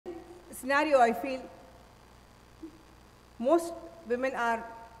scenario, I feel most women are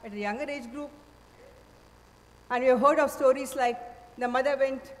at a younger age group. And we have heard of stories like the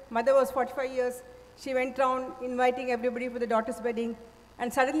mother was 45 years, she went around inviting everybody for the daughter's wedding,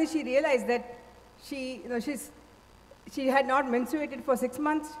 and suddenly she realized that she had not menstruated for 6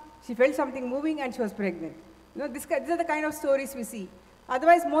 months, she felt something moving, and she was pregnant. These are the kind of stories we see.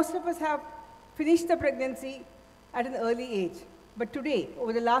 Otherwise, most of us have finished the pregnancy at an early age. But today,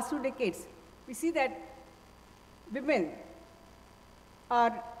 over the last 2 decades, we see that women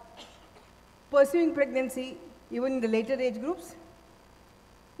are pursuing pregnancy even in the later age groups.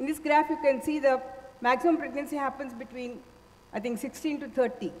 In this graph, you can see the maximum pregnancy happens between, I think, 16 to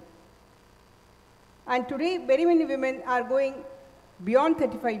 30. And today, very many women are going beyond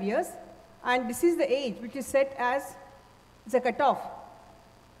 35 years, and this is the age which is set as the cutoff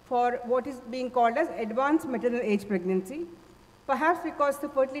for what is being called as advanced maternal age pregnancy, perhaps because the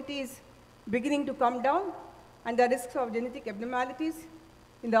fertility is beginning to come down and the risks of genetic abnormalities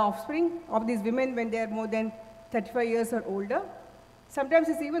in the offspring of these women when they are more than 35 years or older. Sometimes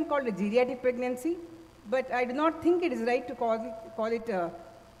it's even called a geriatric pregnancy, but I do not think it is right to call it a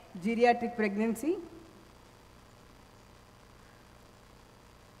geriatric pregnancy.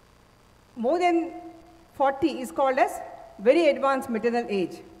 More than 40 is called as very advanced maternal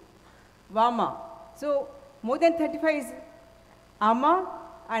age, VAMA. So more than 35 is AMA,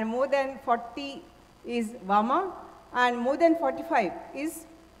 and more than 40 is VAMA, and more than 45 is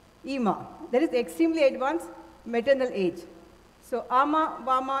EMA. That is extremely advanced maternal age. So AMA,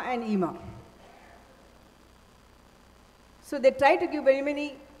 VAMA, and EMA. So they try to give very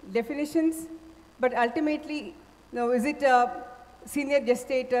many definitions, but ultimately, is it a senior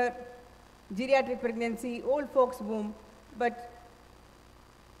gestator, geriatric pregnancy, old folks womb? But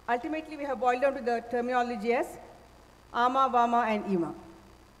ultimately, we have boiled down to the terminology as AMA, VAMA, and EMA.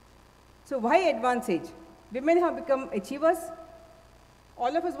 So why advanced age? Women have become achievers.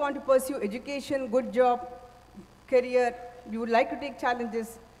 All of us want to pursue education, good job, career. We would like to take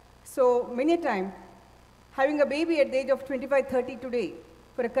challenges. So many times, having a baby at the age of 25, 30 today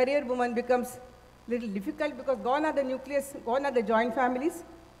for a career woman becomes a little difficult because gone are the nucleus, gone are the joint families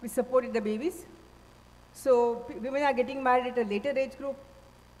which supported the babies. So women are getting married at a later age group,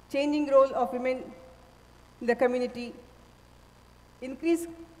 changing role of women in the community, increased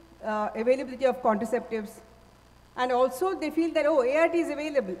availability of contraceptives, and also they feel that, oh, ART is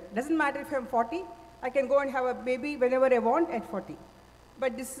available. Doesn't matter if I'm 40, I can go and have a baby whenever I want at 40.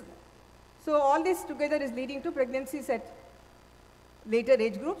 But so all this together is leading to pregnancies at later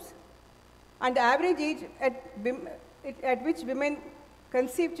age groups, and the average age at which women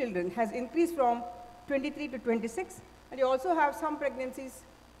conceive children has increased from 23 to 26, and you also have some pregnancies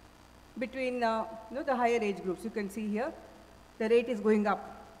between the higher age groups. You can see here, the rate is going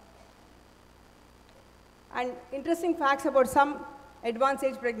up. And interesting facts about some advanced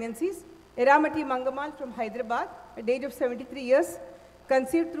age pregnancies. Eramati Mangamal from Hyderabad, at the age of 73 years,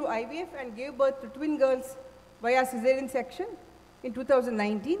 conceived through IVF and gave birth to twin girls via cesarean section in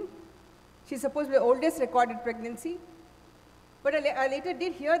 2019. She's supposed to be the oldest recorded pregnancy. But I later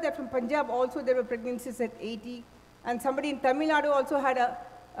did hear that from Punjab also there were pregnancies at 80, and somebody in Tamil Nadu also had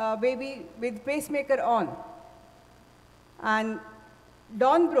a baby with pacemaker on. And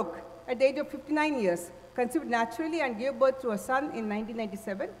Dawn Brooke, at the age of 59 years, conceived naturally and gave birth to a son in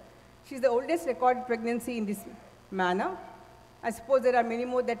 1997. She's the oldest recorded pregnancy in this manner. I suppose there are many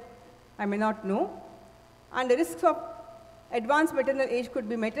more that I may not know. And the risks of advanced maternal age could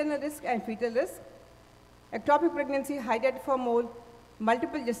be maternal risk and fetal risk, ectopic pregnancy, hydatidiform mole,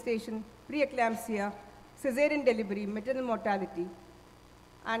 multiple gestation, preeclampsia, cesarean delivery, maternal mortality.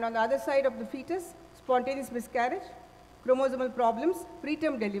 And on the other side of the fetus, spontaneous miscarriage, chromosomal problems,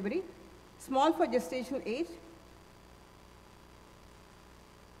 preterm delivery, small for gestational age,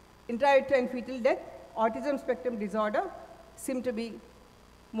 intrauterine fetal death, autism spectrum disorder seem to be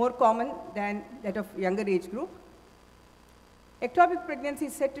more common than that of younger age group. Ectopic pregnancy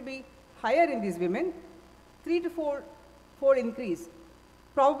is said to be higher in these women, 3 to 4-fold increase,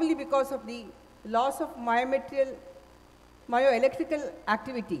 probably because of the loss of myoelectrical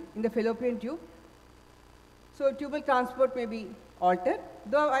activity in the fallopian tube. So tubal transport may be altered,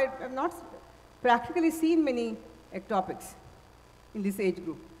 though I have not practically seen many ectopics in this age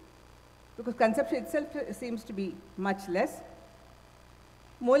group, because conception itself seems to be much less.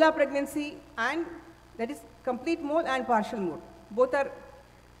 Molar pregnancy, and that is complete mole and partial mole, both are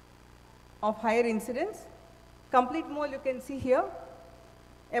of higher incidence. Complete mole you can see here,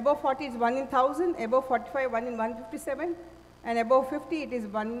 above 40 is 1 in 1,000, above 45 1 in 157, and above 50 it is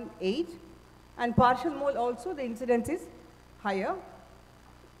 1 in 8. And partial mole also, the incidence is higher.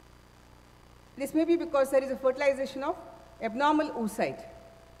 This may be because there is a fertilization of abnormal oocyte,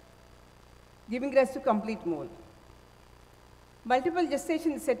 giving rise to complete mole. Multiple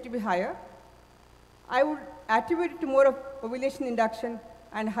gestation is said to be higher. I would attribute it to more of ovulation induction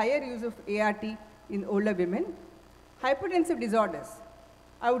and higher use of ART in older women. Hypertensive disorders,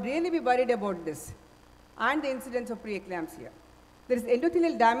 I would really be worried about this and the incidence of preeclampsia. There is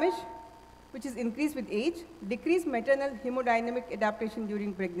endothelial damage, which is increased with age, decreased maternal hemodynamic adaptation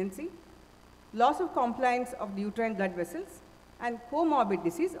during pregnancy, loss of compliance of the uterine blood vessels, and comorbid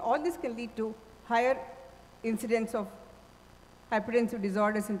disease. All this can lead to higher incidence of hypertensive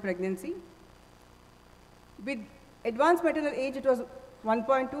disorders in pregnancy. With advanced maternal age, it was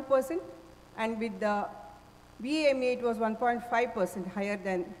 1.2%, and with the VAMA, it was 1.5% higher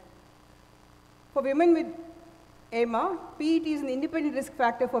than. For women with AMA, PET is an independent risk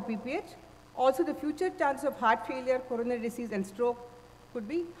factor for PPH. Also, the future chance of heart failure, coronary disease, and stroke could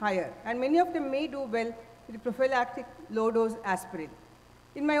be higher. And many of them may do well with prophylactic low-dose aspirin.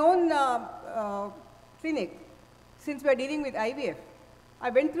 In my own clinic, since we are dealing with IVF, I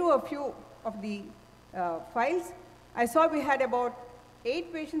went through a few of the files. I saw we had about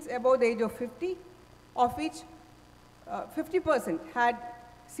 8 patients above the age of 50, of which 50% had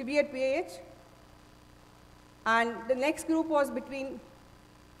severe PAH. And the next group was between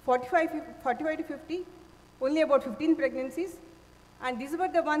 45 to 50, only about 15 pregnancies. And these were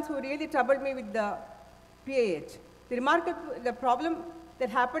the ones who really troubled me with the PAH. The problem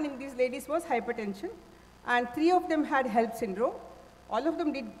that happened in these ladies was hypertension. And 3 of them had HELLP syndrome. All of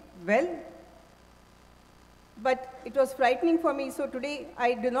them did well. But it was frightening for me, so today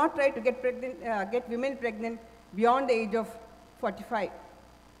I do not try to get women pregnant beyond the age of 45.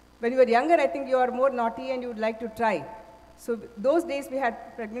 When you were younger, I think you are more naughty and you would like to try. So those days we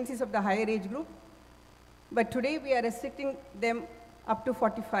had pregnancies of the higher age group, but today we are restricting them up to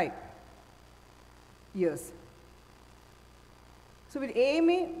 45 years. So with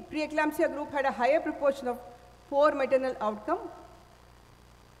AMA, preeclampsia group had a higher proportion of poor maternal outcome,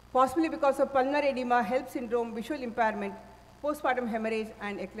 possibly because of pulmonary edema, HELLP syndrome, visual impairment, postpartum hemorrhage,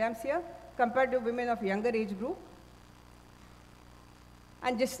 and eclampsia compared to women of younger age group.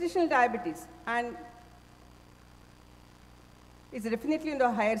 And gestational diabetes and is definitely on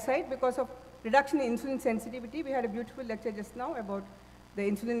the higher side because of reduction in insulin sensitivity. We had a beautiful lecture just now about the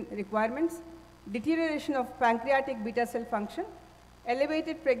insulin requirements, deterioration of pancreatic beta cell function,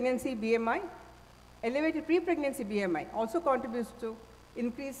 elevated pregnancy BMI, elevated pre-pregnancy BMI also contributes to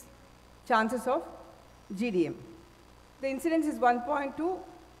increased chances of GDM. The incidence is 1.2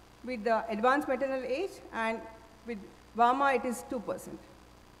 with the advanced maternal age, and with VAMA it is 2%.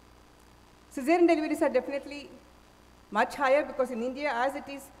 Cesarean deliveries are definitely much higher because in India, as it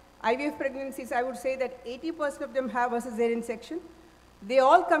is, IVF pregnancies, I would say that 80% of them have a cesarean section. They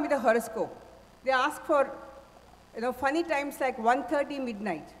all come with a horoscope. They ask for funny times like 1:30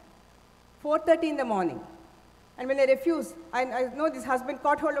 midnight, 4:30 in the morning. And when I refuse, I know this husband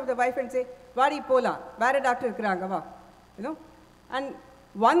caught hold of the wife and say, "Vadi pola, vara doctor kranga." And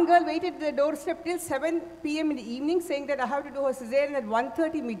one girl waited at the doorstep till 7 p.m. in the evening saying that I have to do her cesarean at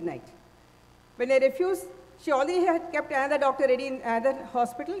 1:30 midnight. When I refused, she already had kept another doctor ready in another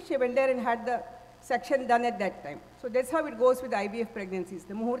hospital. She went there and had the section done at that time. So that's how it goes with IVF pregnancies,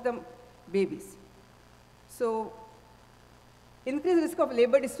 the Muhurtam babies. So increased risk of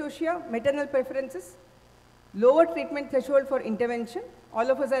labor dystocia, maternal preferences, lower treatment threshold for intervention. All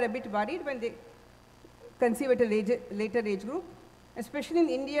of us are a bit worried when they conceive at a later age group. Especially in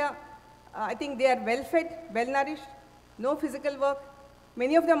India, I think they are well-fed, well-nourished, no physical work.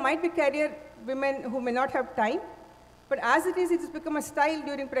 Many of them might be carrier women who may not have time, but as it is, it has become a style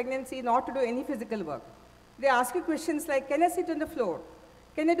during pregnancy not to do any physical work. They ask you questions like, can I sit on the floor?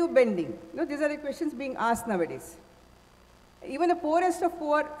 Can I do bending? These are the questions being asked nowadays. Even the poorest of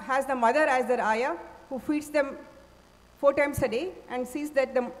poor has the mother as their ayah, who feeds them 4 times a day and sees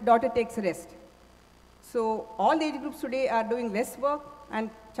that the daughter takes rest. So all age groups today are doing less work and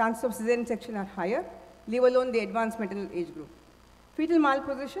chances of cesarean section are higher, leave alone the advanced maternal age group. Fetal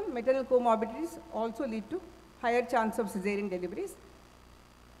malposition, maternal comorbidities also lead to higher chance of cesarean deliveries.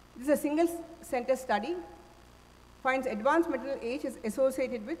 This is a single center study, finds advanced maternal age is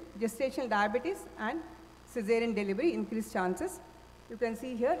associated with gestational diabetes and cesarean delivery, increased chances. You can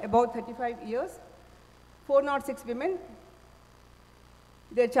see here, about 35 years, 406 women,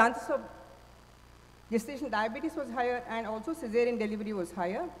 their chances of gestational diabetes was higher and also cesarean delivery was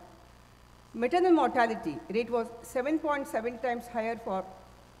higher. Maternal mortality rate was 7.7 times higher for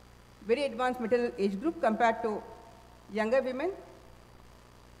very advanced maternal age group compared to younger women.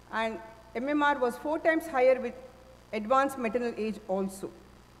 And MMR was 4 times higher with advanced maternal age also.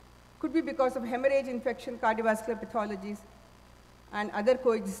 Could be because of hemorrhage, infection, cardiovascular pathologies, and other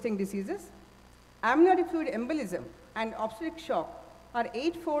coexisting diseases. Amniotic fluid embolism and obstetric shock are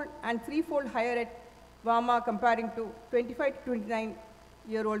 8-fold and 3-fold higher at VAMA comparing to 25 to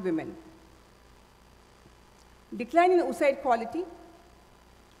 29-year-old women. Decline in oocyte quality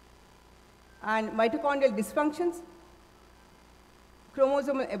and mitochondrial dysfunctions,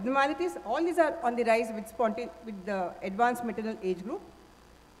 chromosomal abnormalities, all these are on the rise with the advanced maternal age group.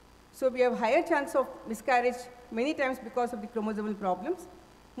 So we have higher chance of miscarriage many times because of the chromosomal problems.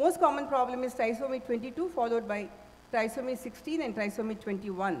 Most common problem is trisomy 22 followed by trisomy 16 and trisomy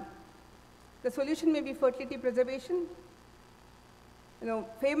 21. The solution may be fertility preservation.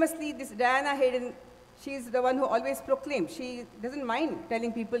 Famously, this Diana Hayden, she's the one who always proclaimed, she doesn't mind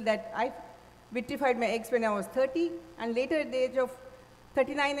telling people that I vitrified my eggs when I was 30, and later at the age of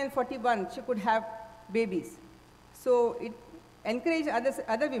 39 and 41, she could have babies. So it encouraged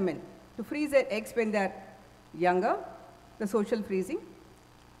other women to freeze their eggs when they're younger, the social freezing.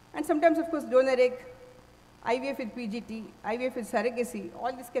 And sometimes, of course, donor egg, IVF with PGT, IVF with surrogacy,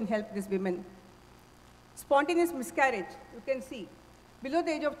 all this can help these women. Spontaneous miscarriage, you can see, below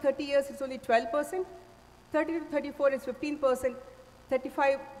the age of 30 years, it's only 12%, 30 to 34 is 15%,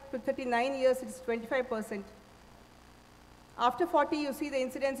 35 to 39 years, it's 25%. After 40, you see the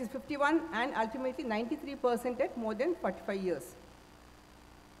incidence is 51 and ultimately 93% at more than 45 years.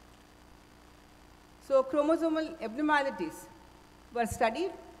 So chromosomal abnormalities were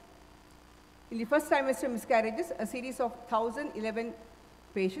studied. In the first trimester miscarriages, a series of 1,011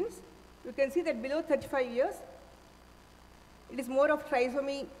 patients. You can see that below 35 years, it is more of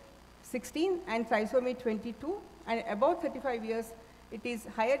trisomy 16 and trisomy 22, and above 35 years, it is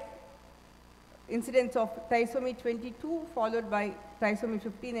higher incidence of trisomy 22 followed by trisomy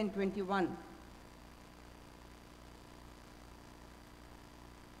 15 and 21.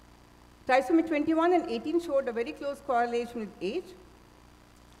 Trisomy 21 and 18 showed a very close correlation with age,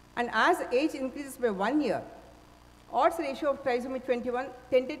 and as age increases by 1 year, odds ratio of trisomy 21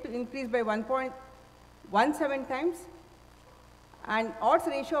 tended to increase by 1.17 times, and odds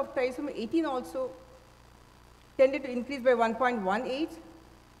ratio of trisomy 18 also tended to increase by 1.18,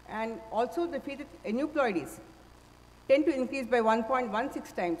 and also the fetal aneuploidies tend to increase by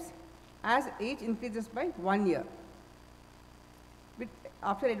 1.16 times as age increases by 1 year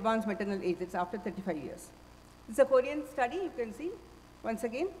after advanced maternal age, that's after 35 years. This is a Korean study, you can see once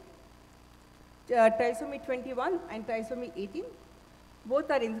again. Trisomy 21 and trisomy 18, both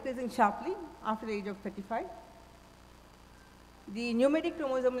are increasing sharply after the age of 35. The numeric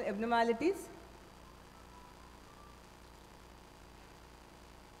chromosomal abnormalities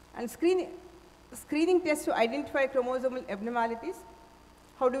and screening tests to identify chromosomal abnormalities.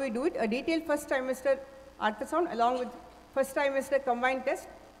 How do we do it? A detailed first trimester ultrasound along with first trimester combined test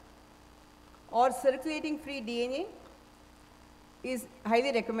or circulating free DNA is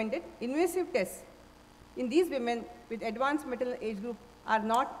highly recommended. Invasive tests in these women with advanced maternal age group are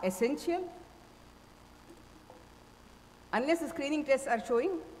not essential unless the screening tests are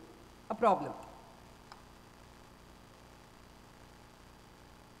showing a problem.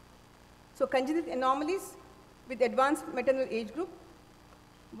 So congenital anomalies with advanced maternal age group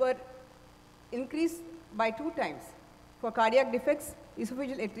were increased by 2 times for cardiac defects,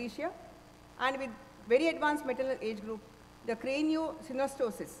 esophageal atresia, and with very advanced maternal age group, the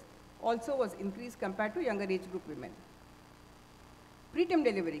craniosynostosis also was increased compared to younger age group women. Preterm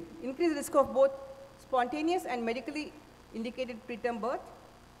delivery, increased risk of both spontaneous and medically indicated preterm birth,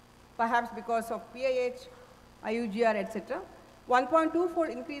 perhaps because of PIH, IUGR, etc.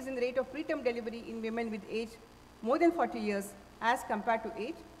 1.24 increase in the rate of preterm delivery in women with age more than 40 years as compared to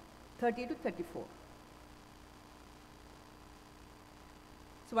age 30 to 34.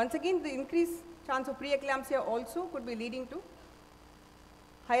 So once again, the increased chance of preeclampsia also could be leading to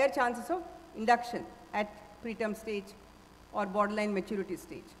higher chances of induction at preterm stage or borderline maturity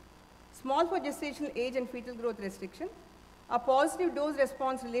stage. Small for gestational age and fetal growth restriction, a positive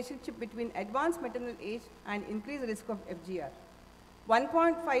dose-response relationship between advanced maternal age and increased risk of FGR.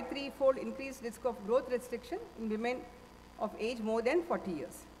 1.53-fold increased risk of growth restriction in women of age more than 40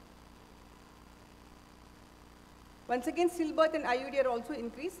 years. Once again, stillbirth and IUD are also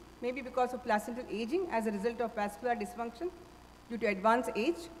increased, maybe because of placental aging as a result of vascular dysfunction due to advanced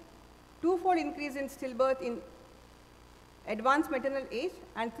age. 2-fold increase in stillbirth in advanced maternal age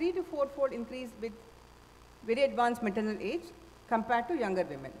and 3 to 4-fold increase with very advanced maternal age compared to younger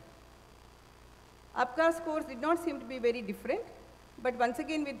women. APGAR scores did not seem to be very different, but once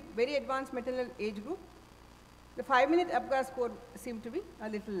again with very advanced maternal age group, the 5-minute APGAR score seemed to be a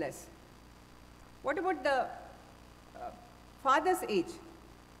little less. What about the father's age?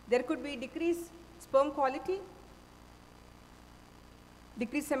 There could be decreased sperm quality,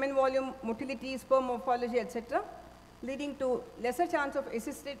 decreased semen volume, motility, sperm morphology, etc., leading to lesser chance of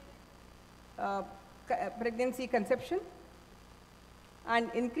assisted pregnancy conception, and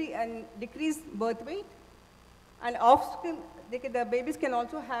decreased birth weight, and offspring. The babies can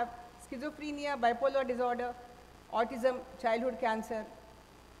also have schizophrenia, bipolar disorder, autism, childhood cancer,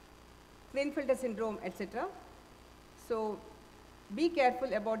 Klinefelter syndrome, etc. So be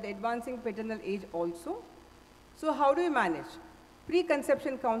careful about the advancing paternal age also. So how do you manage?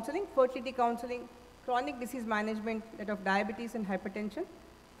 Preconception counseling, fertility counseling, chronic disease management, that of diabetes and hypertension,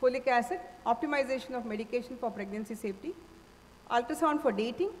 folic acid, optimization of medication for pregnancy safety, ultrasound for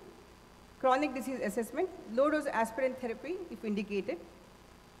dating, chronic disease assessment, low-dose aspirin therapy if indicated,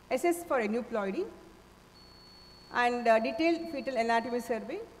 assess for aneuploidy, and detailed fetal anatomy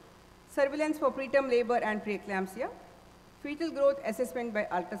survey, surveillance for preterm labor and preeclampsia, fetal growth assessment by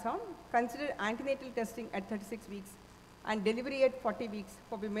ultrasound, consider antenatal testing at 36 weeks, and delivery at 40 weeks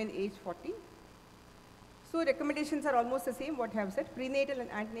for women aged 40. So recommendations are almost the same, what I have said, prenatal and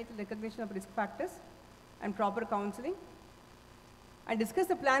antenatal recognition of risk factors and proper counseling. And discuss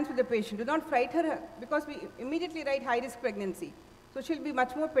the plans with the patient. Do not fright her because we immediately write high-risk pregnancy. So she'll be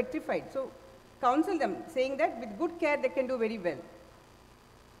much more petrified. So counsel them, saying that with good care they can do very well.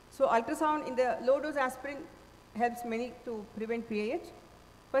 So ultrasound in the low-dose aspirin helps many to prevent PIH.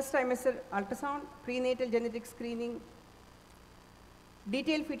 First trimester ultrasound, prenatal genetic screening,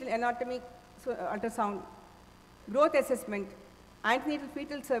 detailed fetal anatomy ultrasound, growth assessment, antenatal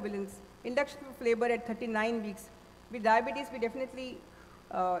fetal surveillance, induction of labor at 39 weeks. With diabetes, we definitely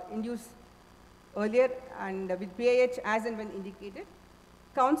induce earlier, and with PIH as and when indicated.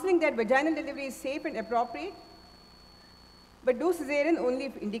 Counseling that vaginal delivery is safe and appropriate, but do cesarean only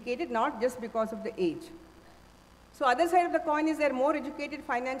if indicated, not just because of the age. So other side of the coin is they're more educated,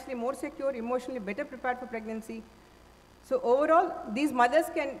 financially more secure, emotionally better prepared for pregnancy. So overall, these mothers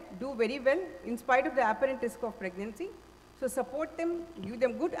can do very well in spite of the apparent risk of pregnancy. So support them, give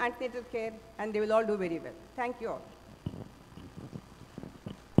them good antenatal care, and they will all do very well. Thank you all.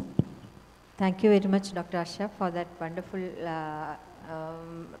 Thank you very much, Dr. Asha, for that wonderful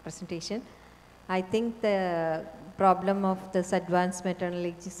presentation. I think the problem of this advanced maternal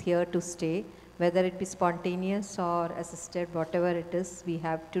age is here to stay. Whether it be spontaneous or assisted, whatever it is, we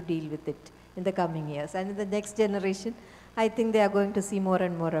have to deal with it in the coming years. And in the next generation, I think they are going to see more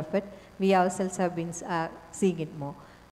and more of it. We ourselves have been seeing it more.